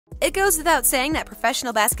It goes without saying that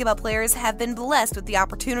professional basketball players have been blessed with the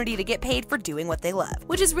opportunity to get paid for doing what they love,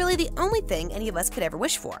 which is really the only thing any of us could ever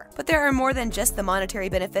wish for. But there are more than just the monetary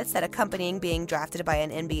benefits that accompanying being drafted by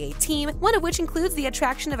an NBA team, one of which includes the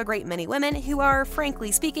attraction of a great many women who are,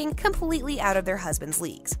 frankly speaking, completely out of their husbands'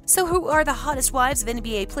 leagues. So who are the hottest wives of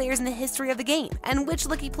NBA players in the history of the game? And which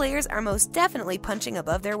lucky players are most definitely punching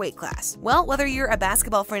above their weight class? Well, whether you're a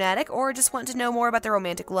basketball fanatic or just want to know more about the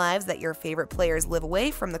romantic lives that your favorite players live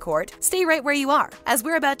away from the court, stay right where you are, as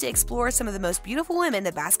we're about to explore some of the most beautiful women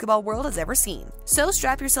the basketball world has ever seen. So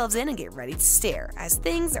strap yourselves in and get ready to stare, as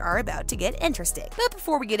things are about to get interesting. But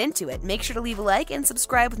before we get into it, make sure to leave a like and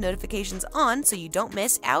subscribe with notifications on so you don't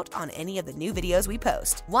miss out on any of the new videos we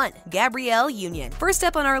post. 1. Gabrielle Union. First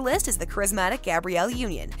up on our list is the charismatic Gabrielle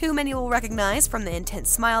Union, who many will recognize from the intense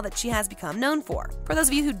smile that she has become known for. For those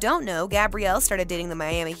of you who don't know, Gabrielle started dating the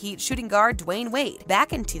Miami Heat shooting guard Dwayne Wade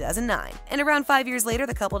back in 2009, and around 5 years later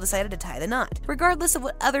the couple decided to tie the knot, regardless of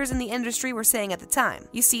what others in the industry were saying at the time.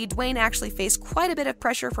 You see, Dwayne actually faced quite a bit of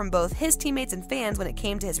pressure from both his teammates and fans when it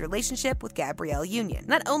came to his relationship with Gabrielle Union.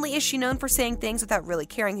 Not only is she known for saying things without really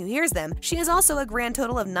caring who hears them, she is also a grand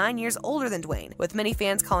total of 9 years older than Dwayne, with many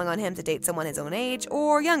fans calling on him to date someone his own age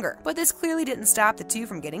or younger. But this clearly didn't stop the two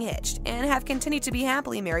from getting hitched, and have continued to be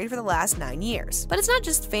happily married for the last 9 years. But it's not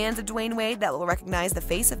just fans of Dwayne Wade that will recognize the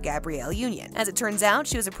face of Gabrielle Union. As it turns out,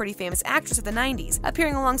 she was a pretty famous actress of the 90s,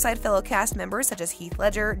 appearing alongside fellow cast members such as Heath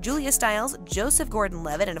Ledger, Julia Stiles, Joseph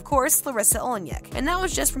Gordon-Levitt, and of course, Larissa Oleynik. And that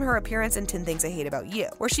was just from her appearance in 10 Things I Hate About You,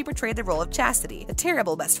 where she portrayed the role of Chastity, the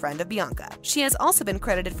terrible best friend of Bianca. She has also been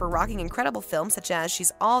credited for rocking incredible films such as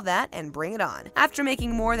She's All That and Bring It On. After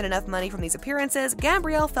making more than enough money from these appearances,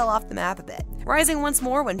 Gabrielle fell off the map a bit, rising once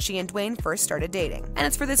more when she and Dwayne first started dating. And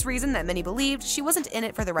it's for this reason that many believed she wasn't in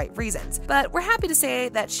it for the right reasons. But we're happy to say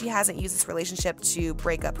that she hasn't used this relationship to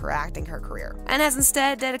break up her acting career, and has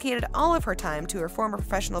instead dedicated all of her time to her former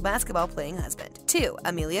professional basketball playing husband. 2.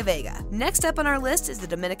 Amelia Vega. Next up on our list is the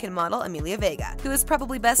Dominican model Amelia Vega, who is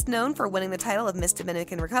probably best known for winning the title of Miss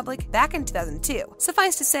Dominican Republic back in 2002.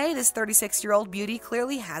 Suffice to say, this 36-year-old beauty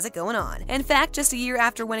clearly has it going on. In fact, just a year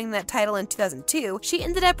after winning that title in 2002, she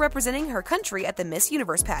ended up representing her country at the Miss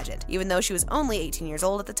Universe pageant, even though she was only 18 years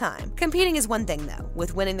old at the time. Competing is one thing though,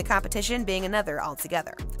 with winning the competition being another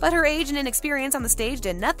altogether. But her age and inexperience on the stage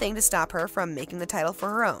did nothing to stop her from making the title for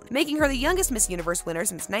her own, making her the youngest Miss Universe winner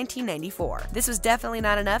since 1994. This was definitely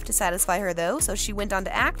not enough to satisfy her though, so she went on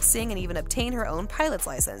to act, sing, and even obtain her own pilot's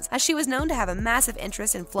license, as she was known to have a massive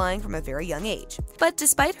interest in flying from a very young age. But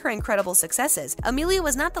despite her incredible successes, Amelia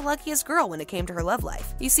was not the luckiest girl when it came to her love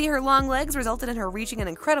life. You see, her long legs resulted in her reaching an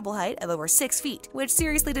incredible height of over 6 feet, which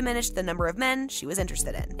seriously diminished the number of men she was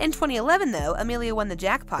interested in. In 2011 though, Amelia won the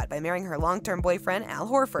jackpot by marrying her long-term boyfriend Al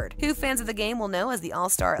Horford, who fans of the game will know as the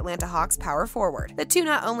all-star Atlanta Hawks power forward. The two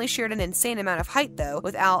not only shared an insane amount of height though,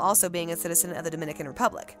 with Al also being a citizen of the Dominican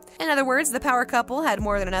Republic. In other words, the power couple had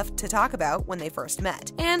more than enough to talk about when they first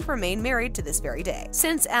met, and remain married to this very day.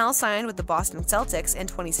 Since Al signed with the Boston Celtics in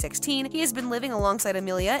 2016, he has been living alongside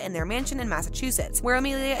Amelia in their mansion in Massachusetts, where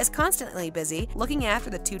Amelia is constantly busy looking after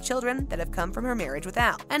the 2 children that have come from her marriage with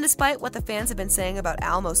Al. And despite what the fans have been saying about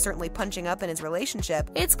Al most certainly punching up in his relationship,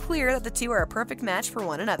 it's clear that the two are a perfect match for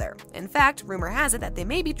one another. In fact, rumor has it that they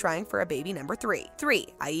may be trying for a baby number 3. 3.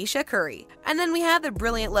 Ayesha Curry. And then we have the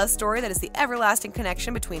brilliant love story that is the everlasting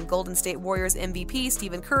connection between Golden State Warriors MVP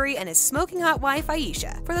Stephen Curry and his smoking hot wife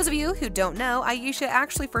Ayesha. For those of you who don't know, Ayesha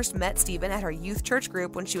actually first met Stephen at her youth church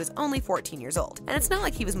group when she was only 14 years old, and it's not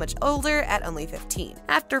like he was much older at only 15.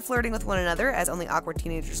 After flirting with one another, as only awkward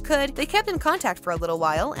teenagers could, they kept in contact for a little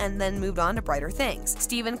while and then moved on to brighter things.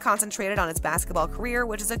 Stephen concentrated on his basketball career,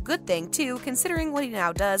 which is a good thing too, considering what he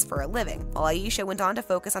now does for a living, while Ayesha went on to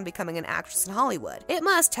focus on becoming an actress in Hollywood. It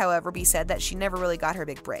must, however, be said that she never really got her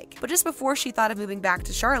big break. But just before she thought of moving back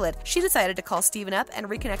to Charlotte, she decided to call Stephen up and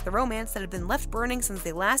reconnect the romance that had been left burning since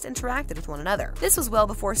they last interacted with one another. This was well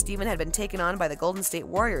before Stephen had been taken on by the Golden State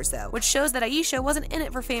Warriors though, which shows that Ayesha wasn't in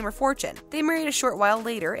it for fame or fortune. They married a short while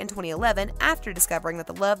later in 2011 after discovering that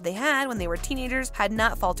the love they had when they were teenagers had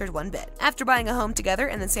not faltered one bit. After buying a home together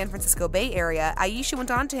in the San Francisco Bay Area, Ayesha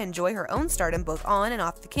went on to enjoy her own stardom both on and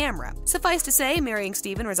off the camera. Suffice to say, marrying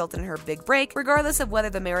Stephen resulted in her big break, regardless of whether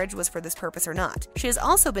the marriage was for this purpose or not. She has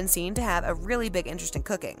also been seen to have a really big interest in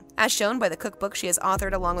cooking, as shown by the cookbook she has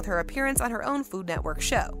authored along with her appearance on her own Food Network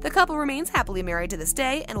show. The couple remains happily married to this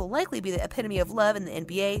day and will likely be the epitome of love in the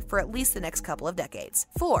NBA for at least the next couple of decades.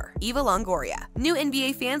 4. Eva Longoria. New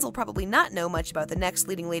NBA fans will probably not know much about the next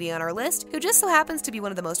leading lady on our list, who just so happens to be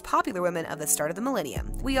one of the most popular women of the start of the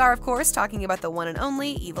millennium. We are, of course, talking about the one and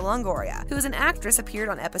only Eva Longoria, who as an actress appeared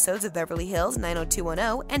on episodes of Beverly Hills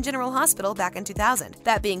 90210 and General Hospital back in 2000.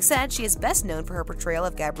 That being said, she is best known for her portrayal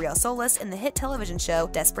of Gabrielle Solis in the hit television show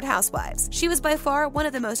Desperate Housewives. She was by far one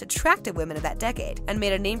of the most attractive women of that decade, and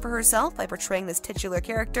made a name for herself by portraying this titular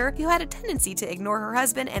character who had a tendency to ignore her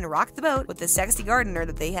husband and rock the boat with the sexy gardener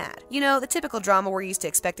that they had. You know, the typical drama we're used to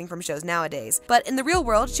expecting from shows nowadays. But in the real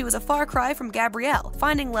world, she was a far cry from Gabrielle,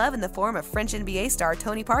 finding love in the form of French NBA star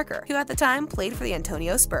Tony Parker, who at the time played for the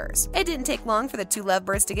Antonio Spurs. It didn't take long for the two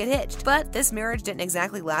lovebirds to get hitched, but this marriage didn't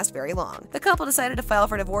exactly last very long. The couple decided to file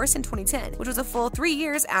for divorce in 2010, which was a full 3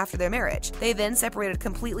 years after their marriage. They then separated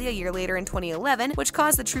completely a year later in 2011, which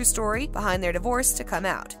caused the true story behind their divorce to come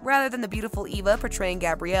out. Rather than the beautiful Eva portraying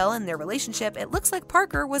Gabrielle in their relationship, it looks like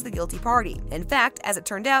Parker was the guilty party. In fact, as it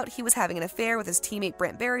turned out, he was having an affair with his teammate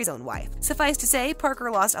Brent Barry's own wife. Suffice to say,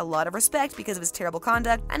 Parker lost a lot of respect because of his terrible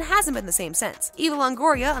conduct and hasn't been the same since. Eva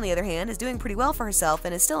Longoria, on the other hand, is doing pretty well for herself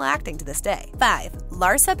and is still acting to this day. 5.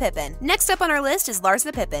 Larsa Pippen. Next up on our list is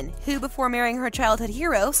Larsa Pippen, who before marrying her childhood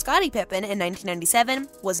hero, Scottie Pippen, in 1997,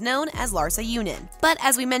 was known as Larsa Union. But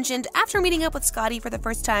as we mentioned, after meeting up with Scottie for the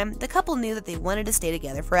first time, the couple knew that they wanted to stay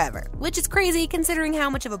together forever, which is crazy considering how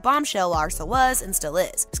much of a bombshell Larsa was and still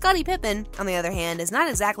is. Scottie Pippen, on the other hand, is not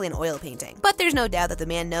exactly an oil painting, but there's no doubt that the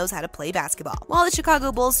man knows how to play basketball. While the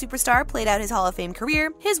Chicago Bulls superstar played out his Hall of Fame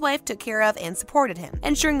career, his wife took care of and supported him,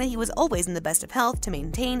 ensuring that he was always in the best of health to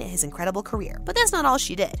maintain his incredible career. But that's not all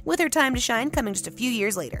she did, with her time to shine coming just a few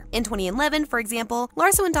years later. In 2011, for example,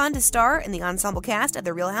 Larsa went on to star in the ensemble cast of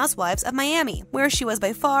The Real Housewives of Miami, where she was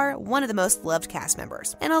by far one of the most loved cast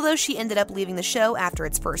members. And although she ended up leaving the show after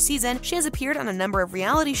its first season, she has appeared on a number of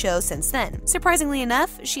reality shows since then. Surprisingly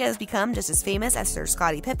enough, she has become just as famous as Sir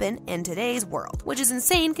Scottie Pippen in today's world, which is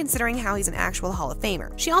insane considering how he's an actual Hall of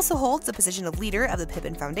Famer. She also holds the position of leader of the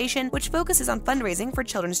Pippen Foundation, which focuses on fundraising for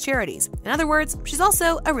children's charities. In other words, she's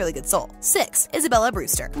also a really good soul. 6. Isabella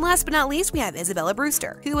Brewster. And last but not least, we have Isabella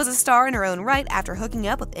Brewster, who was a star in her own right after hooking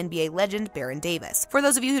up with NBA legend Baron Davis. For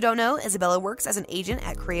those of you who don't know, Isabella works as an agent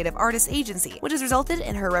at Creative Artists Agency, which has resulted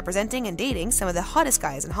in her representing and dating some of the hottest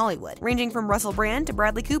guys in Hollywood, ranging from Russell Brand to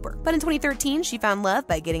Bradley Cooper. But in 2013, she found love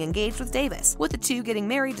by getting engaged with Davis, with the two getting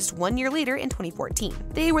married just 1 year later in 2014.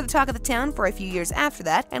 They were the talk of the town for a few years after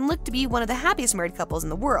that and looked to be one of the happiest married couples in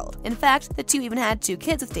the world. In fact, the two even had 2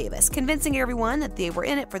 kids with Davis, convincing everyone that they were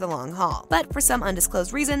in it for the long haul. But for some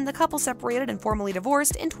undisclosed reason, the couple separated and formally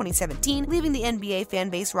divorced in 2017, leaving the NBA fan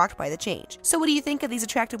base rocked by the change. So what do you think of these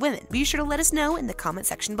attractive women? Be sure to let us know in the comment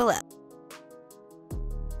section below.